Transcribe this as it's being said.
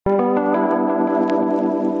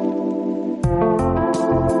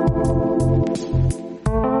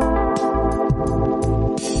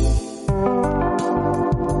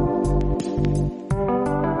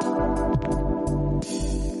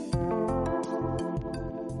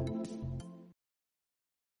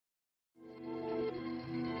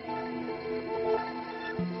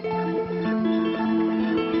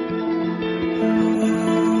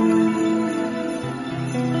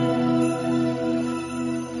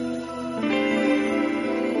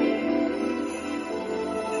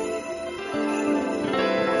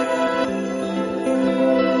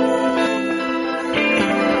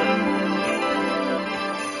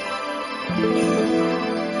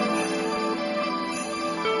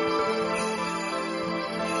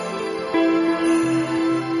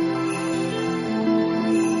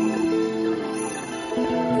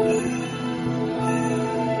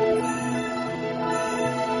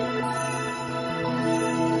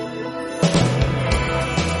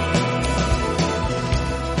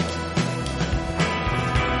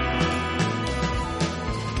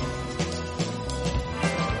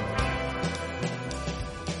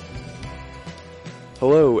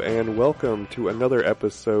and welcome to another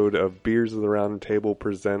episode of Beers of the Round Table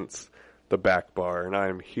presents The Back Bar, and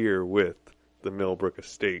I'm here with the Millbrook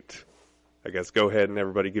Estate. I guess go ahead and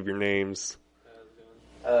everybody give your names.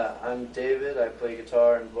 I'm David. I play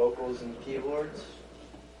guitar and vocals and keyboards.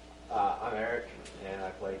 I'm Eric, and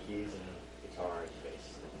I play keys and guitar and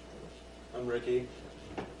bass. I'm Ricky.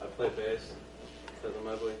 I play bass because I'm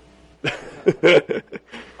ugly.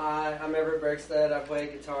 Hi, I'm Everett Bergstead. I play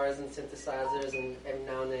guitars and synthesizers and every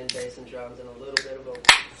now and then bass and drums and a little bit of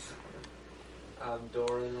vocals. I'm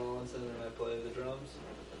Dorian Rollinson, and I play the drums.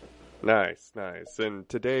 Nice. And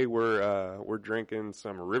today we're drinking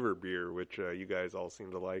some river beer, which you guys all seem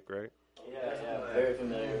to like, right? Yeah, very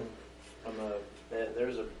familiar.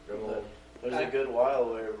 There's a good while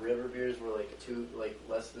where river beers were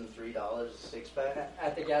less than $3 a 6-pack.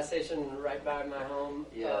 At the gas station right by my home,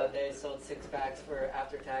 Yeah. they sold 6-packs for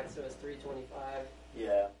after tax. It was $3.25.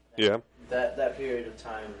 Yeah. Yeah. That period of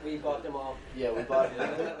time. We bought them all. Yeah, we bought all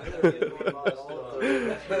of the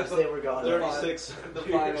river beers. They were gone. 36. The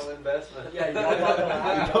final investment. Yeah, you bought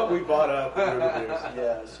them. We bought up river beers.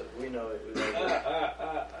 Yeah, so we know it was.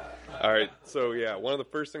 All right, so yeah, one of the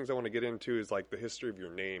first things I want to get into is like the history of your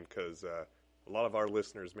name, because a lot of our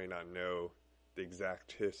listeners may not know the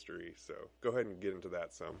exact history. So go ahead and get into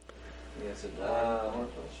that some. Yes,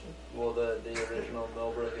 well, the original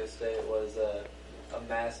Millbrook estate was a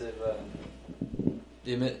massive.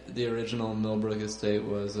 The original Millbrook estate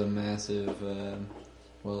was a massive,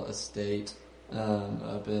 estate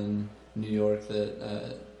up in New York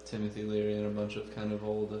that Timothy Leary and a bunch of kind of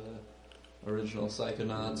old original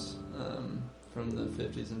psychonauts from the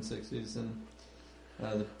 50s and 60s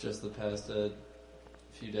and just the past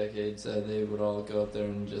few decades, they would all go up there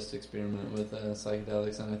and just experiment with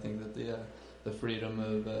psychedelics, and I think that the freedom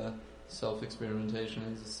of self-experimentation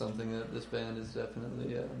is something that this band is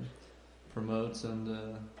definitely promotes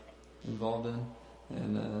and involved in,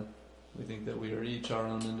 and we think that we are each our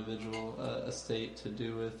own individual estate to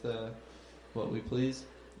do with what we please,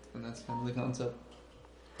 and that's kind of the concept.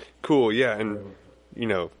 Cool, yeah, and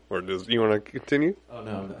or does you want to continue? Oh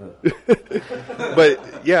no.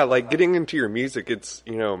 But yeah, like getting into your music, it's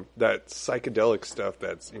that psychedelic stuff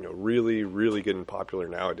that's really, really getting popular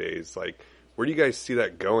nowadays. Like, where do you guys see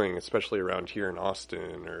that going, especially around here in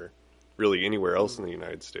Austin or really anywhere else in the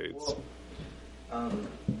United States?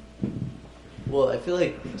 Well, I feel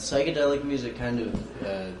like psychedelic music kind of,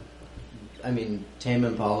 Tame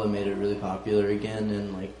Impala made it really popular again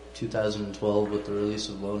in 2012 with the release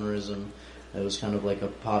of Lonerism. It was kind of like a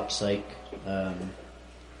pop psych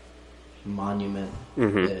monument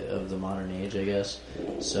of the modern age, I guess.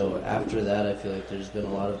 So after that, I feel like there's been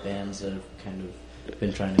a lot of bands that have kind of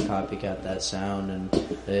been trying to copycat that sound, and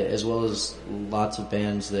as well as lots of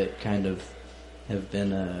bands that kind of have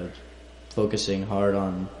been focusing hard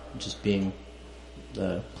on just being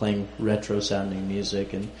playing retro-sounding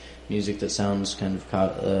music and music that sounds kind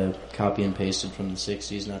of copy and pasted from the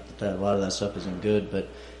 60s. Not that a lot of that stuff isn't good, but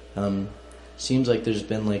seems like there's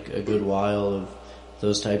been a good while of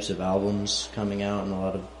those types of albums coming out and a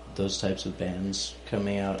lot of those types of bands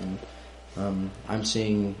coming out, and I'm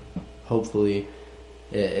seeing, hopefully,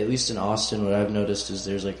 at least in Austin, what I've noticed is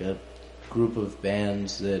there's a group of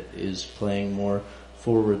bands that is playing more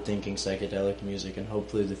forward-thinking psychedelic music, and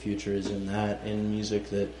hopefully the future is in music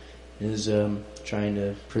that is trying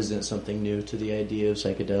to present something new to the idea of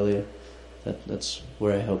psychedelia. That's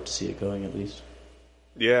where I hope to see it going, at least.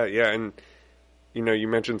 Yeah, and you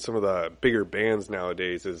mentioned some of the bigger bands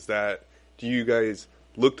nowadays. Do you guys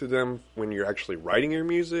look to them when you're actually writing your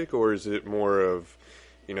music, or is it more of,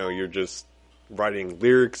 you're just writing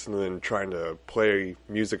lyrics and then trying to play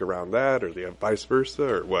music around that, or vice versa,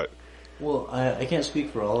 or what? Well, I can't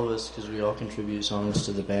speak for all of us because we all contribute songs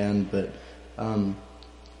to the band, but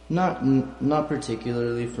not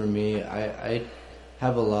particularly for me. I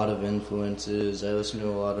have a lot of influences. I listen to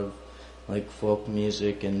a lot of folk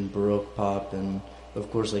music and Baroque pop, and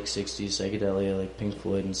of course 60s psychedelia like Pink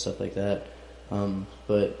Floyd and stuff like that.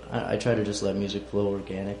 But I try to just let music flow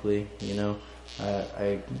organically.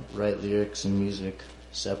 I write lyrics and music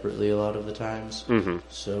separately a lot of the times. Mm-hmm.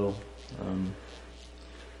 So.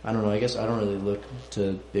 I don't know, I guess I don't really look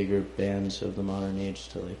to bigger bands of the modern age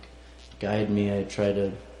to guide me. I try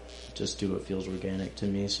to just do what feels organic to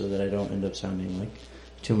me so that I don't end up sounding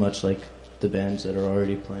too much like the bands that are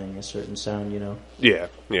already playing a certain sound, Yeah.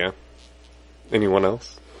 Anyone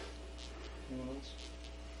else?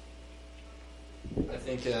 I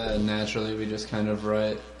think naturally we just kind of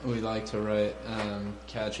we like to write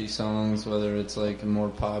catchy songs, whether it's more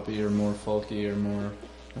poppy or more folky or more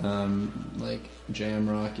jam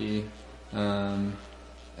rocky, and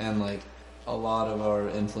a lot of our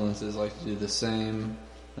influences like to do the same.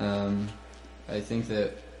 I think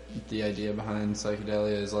that the idea behind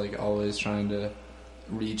psychedelia is like always trying to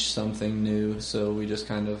reach something new. So we just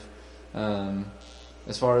kind of,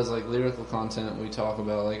 as far as like lyrical content, we talk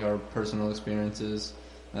about like our personal experiences.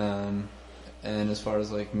 And as far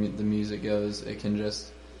as like the music goes, it can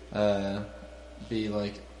just be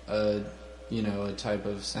like a type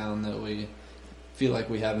of sound that we feel like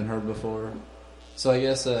we haven't heard before. So I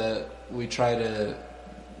guess we try to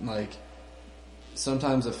like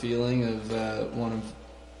sometimes a feeling of one of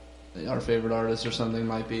our favorite artists or something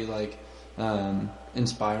might be like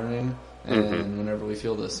inspiring, and whenever we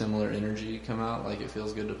feel the similar energy come out, like it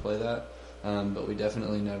feels good to play that. But we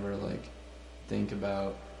definitely never like think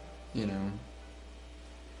about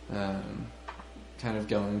kind of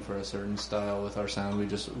going for a certain style with our sound. We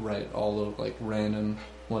just write all of like random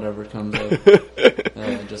whatever comes up,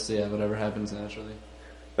 just whatever happens naturally.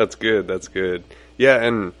 That's good. Yeah,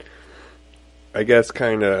 and I guess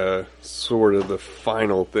kind of sort of the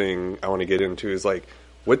final thing I want to get into is like,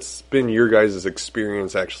 what's been your guys'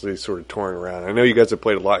 experience actually sort of touring around? I know you guys have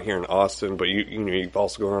played a lot here in Austin, but you've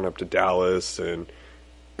also gone up to Dallas and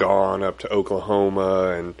gone up to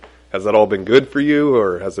Oklahoma, and has that all been good for you,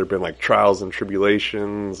 or has there been like trials and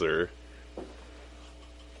tribulations, or?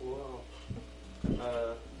 Well,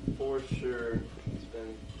 for sure,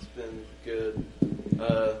 it's been good.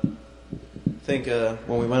 I think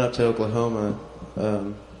when we went up to Oklahoma,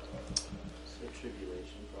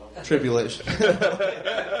 tribulation.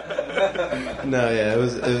 No, yeah, it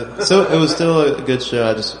was still a good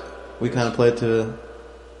show. We kind of played to a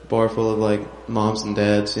bar full of like moms and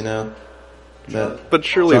dads, But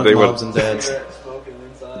surely they would. Moms and dads. Smoking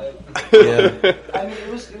inside. Yeah. I mean, it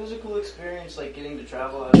was a cool experience, like getting to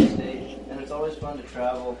travel out of state, and it's always fun to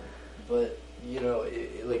travel. But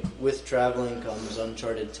like with traveling comes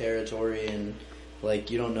uncharted territory, and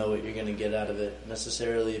like you don't know what you're gonna get out of it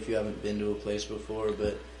necessarily if you haven't been to a place before.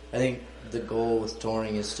 But I think the goal with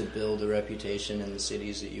touring is to build a reputation in the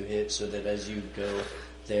cities that you hit, so that as you go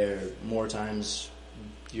there more times,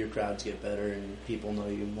 your crowds get better and people know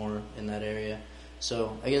you more in that area.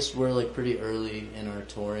 So I guess we're like pretty early in our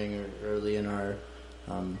touring or early in our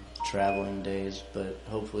traveling days, but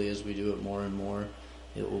hopefully as we do it more and more,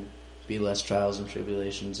 it will be less trials and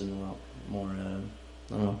tribulations and a lot more,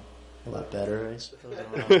 a lot better, I suppose. I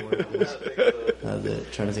don't know what the word is.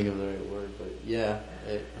 Trying to think of the right word, but yeah,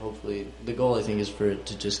 hopefully the goal I think is for it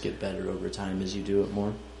to just get better over time as you do it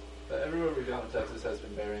more. Everywhere we've gone in Texas has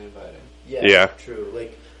been very inviting. Yeah. True.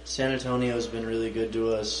 Like San Antonio has been really good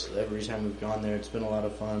to us. Every time we've gone there, it's been a lot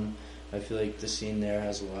of fun. I feel like the scene there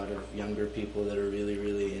has a lot of younger people that are really,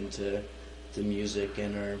 really into the music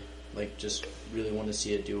and are like just really want to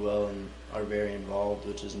see it do well and are very involved,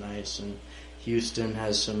 which is nice. And Houston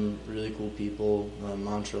has some really cool people.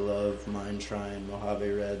 Mantra Love, Mind Shrine, Mojave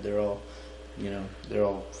Red. They're all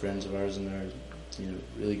friends of ours, and they're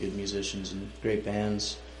really good musicians and great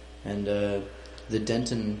bands. And the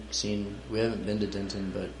Denton scene, we haven't been to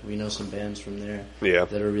Denton, but we know some bands from there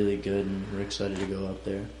that are really good, and we're excited to go up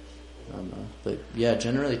there. But yeah,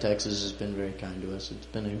 generally Texas has been very kind to us. It's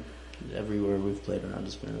been everywhere we've played around,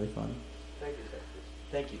 it's been really fun.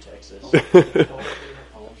 Thank you, Texas.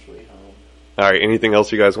 Home sweet home. All right, anything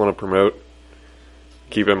else you guys want to promote?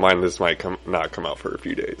 Keep in mind this might not come out for a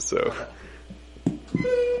few days, so.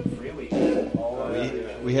 Free week.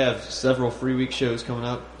 We have several free week shows coming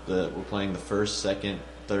up. We're playing the 1st, 2nd,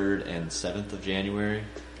 3rd, and 7th of January.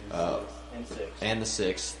 And the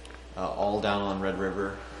 6th. All down on Red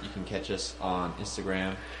River. You can catch us on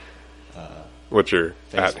Instagram. What's your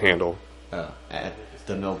Facebook, handle? At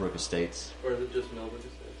the Millbrook Estates. Or is it just Millbrook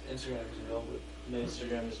Estates? Instagram is Millbrook.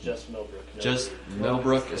 Instagram is just Millbrook. Just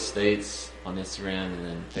Millbrook Estates on Instagram, and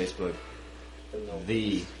then Facebook,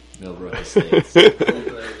 the Millbrook Estates. Big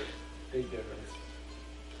difference.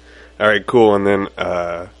 All right, cool. And then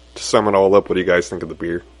to sum it all up, what do you guys think of the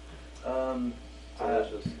beer?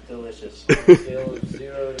 Delicious. Scale of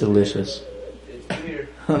 0 to Delicious. It's beer.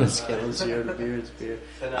 On a scale of 0 to beer, it's beer.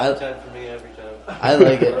 10 out of 10 for me every time. I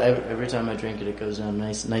like it. Every time I drink it, it goes down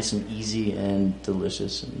nice and easy and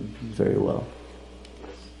delicious and very well.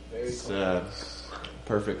 It's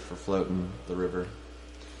perfect for floating the river.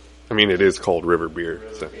 I mean, it is called river beer.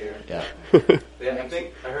 So. Yeah. I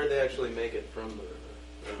think I heard they actually make it from the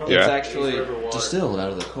river. Yeah. It's actually River water. distilled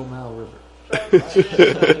out of the Comal River.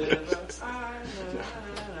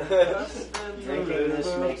 Drinking this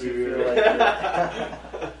makes you feel like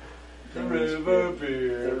The river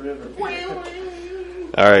beer. the river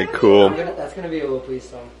beer. All right, cool. That's gonna be a Will Please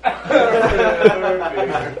song.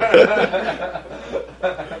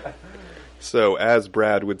 So, as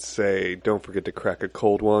Brad would say, don't forget to crack a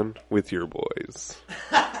cold one with your boys.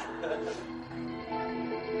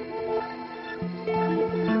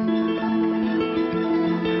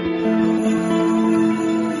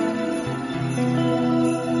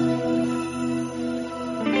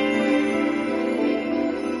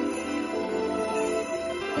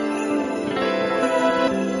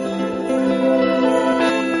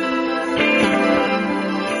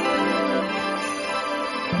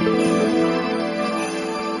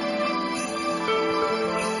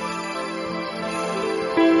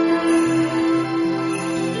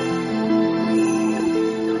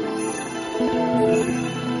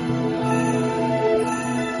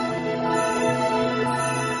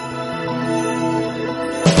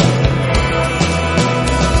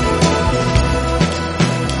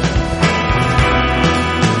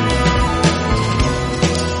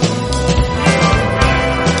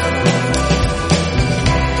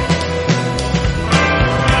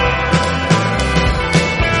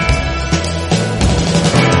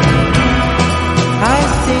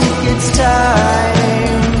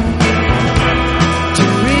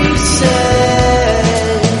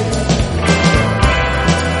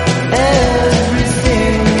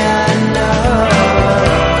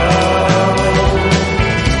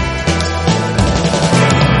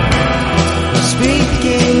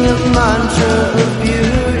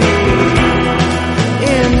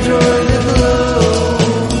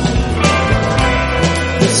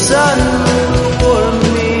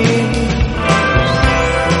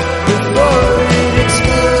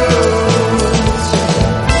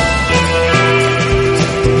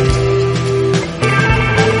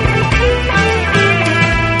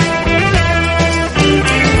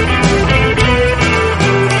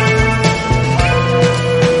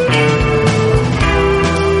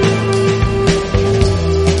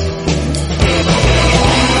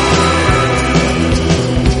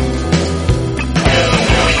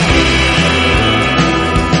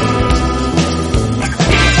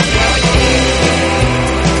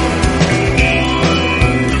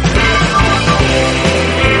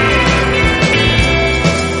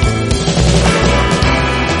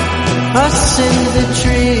 Crossing the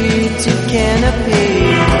tree to canopy,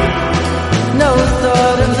 no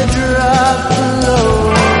thought of the drop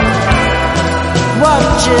below.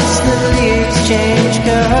 Watch as the leaves change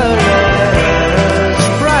color.